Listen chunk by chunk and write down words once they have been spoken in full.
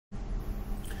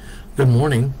Good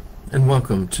morning and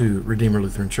welcome to Redeemer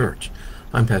Lutheran Church.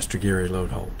 I'm Pastor Gary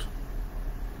Lodeholt.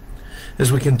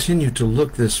 As we continue to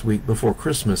look this week before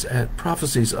Christmas at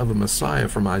prophecies of a Messiah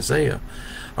from Isaiah,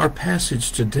 our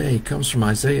passage today comes from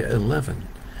Isaiah 11.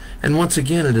 And once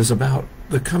again it is about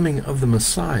the coming of the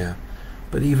Messiah,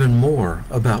 but even more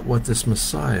about what this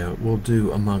Messiah will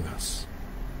do among us.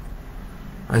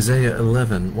 Isaiah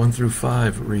 11, 1 through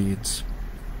 5 reads,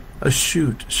 "A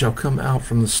shoot shall come out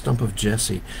from the stump of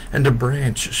Jesse, and a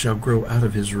branch shall grow out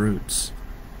of his roots.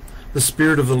 The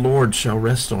Spirit of the Lord shall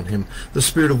rest on him, the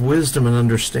Spirit of wisdom and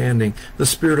understanding, the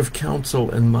Spirit of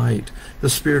counsel and might, the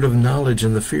Spirit of knowledge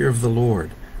and the fear of the Lord.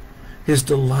 His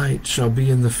delight shall be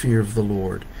in the fear of the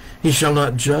Lord. He shall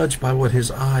not judge by what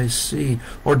his eyes see,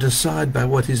 or decide by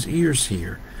what his ears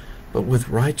hear, but with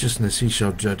righteousness he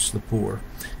shall judge the poor,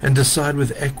 and decide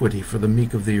with equity for the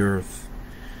meek of the earth.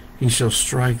 He shall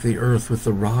strike the earth with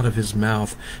the rod of his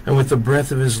mouth, and with the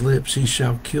breath of his lips he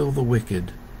shall kill the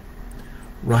wicked.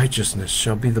 Righteousness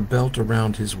shall be the belt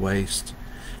around his waist,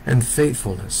 and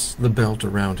faithfulness the belt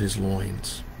around his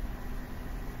loins."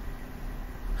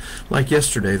 Like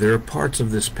yesterday, there are parts of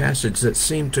this passage that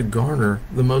seem to garner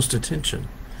the most attention.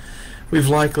 We've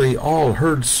likely all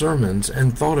heard sermons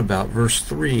and thought about verse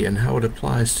 3 and how it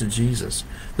applies to Jesus.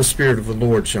 The Spirit of the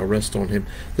Lord shall rest on him,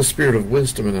 the Spirit of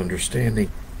wisdom and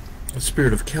understanding, the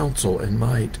Spirit of counsel and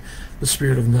might, the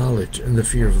Spirit of knowledge and the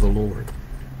fear of the Lord.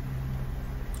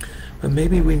 But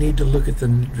maybe we need to look at the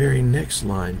very next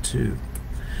line too.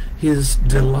 His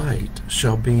delight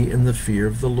shall be in the fear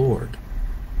of the Lord.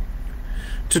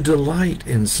 To delight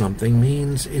in something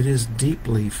means it is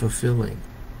deeply fulfilling.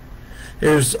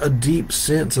 There's a deep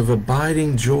sense of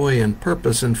abiding joy and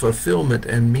purpose and fulfillment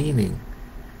and meaning.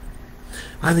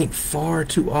 I think far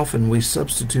too often we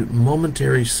substitute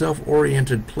momentary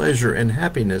self-oriented pleasure and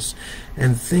happiness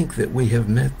and think that we have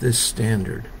met this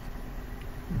standard.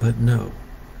 But no,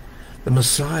 the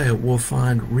Messiah will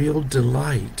find real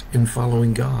delight in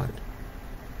following God.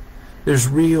 There's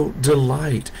real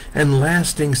delight and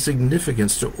lasting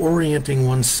significance to orienting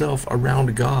oneself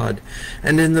around God,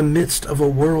 and in the midst of a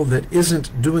world that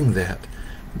isn't doing that,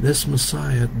 this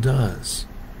Messiah does,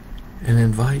 and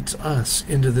invites us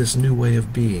into this new way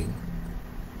of being.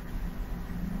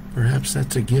 Perhaps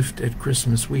that's a gift at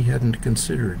Christmas we hadn't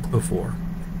considered before.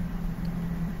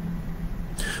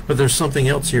 But there's something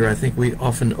else here I think we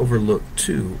often overlook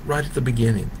too, right at the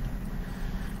beginning.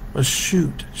 A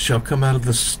shoot shall come out of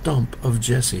the stump of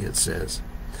Jesse, it says.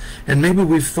 And maybe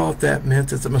we've thought that meant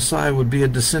that the Messiah would be a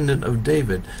descendant of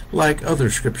David, like other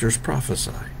scriptures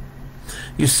prophesy.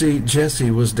 You see,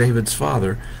 Jesse was David's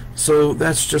father, so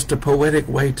that's just a poetic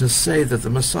way to say that the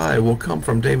Messiah will come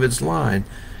from David's line,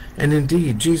 and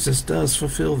indeed, Jesus does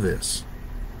fulfill this.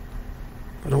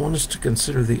 But I want us to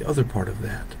consider the other part of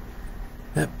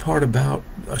that part about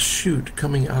a shoot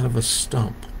coming out of a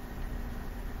stump.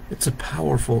 It's a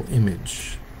powerful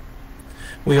image.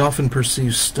 We often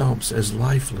perceive stumps as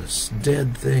lifeless,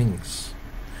 dead things.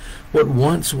 What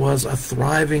once was a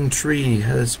thriving tree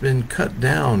has been cut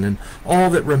down, and all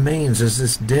that remains is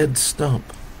this dead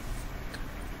stump.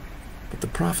 But the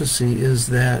prophecy is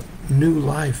that new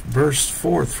life bursts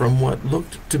forth from what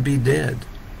looked to be dead.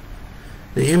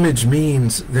 The image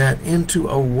means that into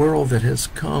a world that has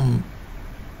come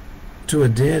to a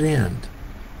dead end,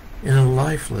 in a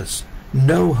lifeless,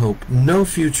 no hope, no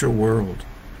future world,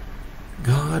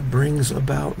 God brings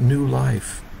about new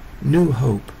life, new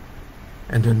hope,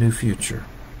 and a new future.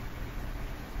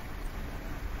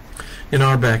 In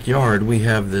our backyard, we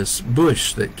have this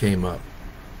bush that came up,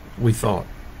 we thought.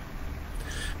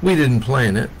 We didn't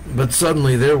plant it, but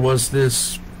suddenly there was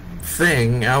this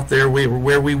thing out there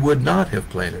where we would not have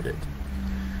planted it.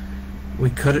 We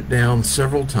cut it down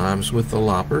several times with the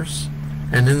loppers,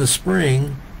 and in the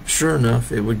spring, sure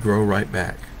enough, it would grow right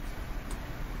back.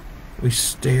 We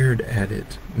stared at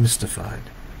it, mystified.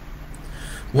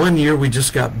 One year we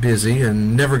just got busy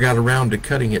and never got around to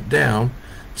cutting it down,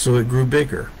 so it grew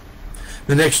bigger.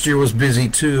 The next year was busy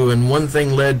too, and one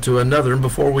thing led to another, and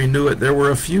before we knew it, there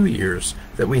were a few years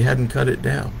that we hadn't cut it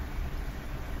down.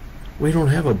 We don't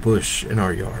have a bush in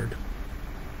our yard.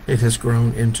 It has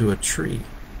grown into a tree.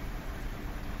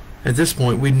 At this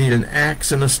point, we'd need an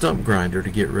axe and a stump grinder to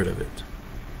get rid of it.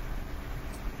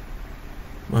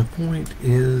 My point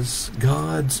is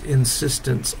God's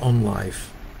insistence on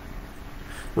life.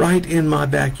 Right in my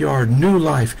backyard, new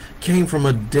life came from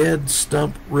a dead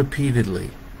stump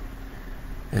repeatedly.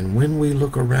 And when we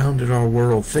look around at our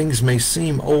world, things may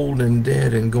seem old and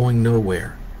dead and going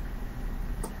nowhere.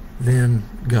 Then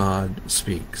God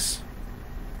speaks.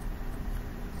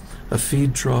 A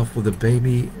feed trough with a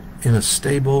baby in a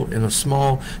stable in a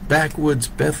small backwoods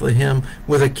Bethlehem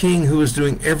with a king who is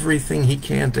doing everything he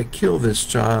can to kill this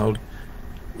child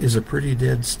is a pretty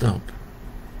dead stump.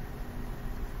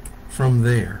 From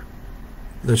there,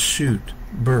 the shoot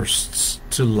bursts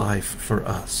to life for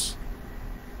us.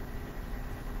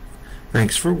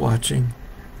 Thanks for watching,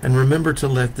 and remember to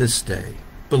let this day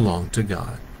belong to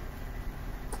God.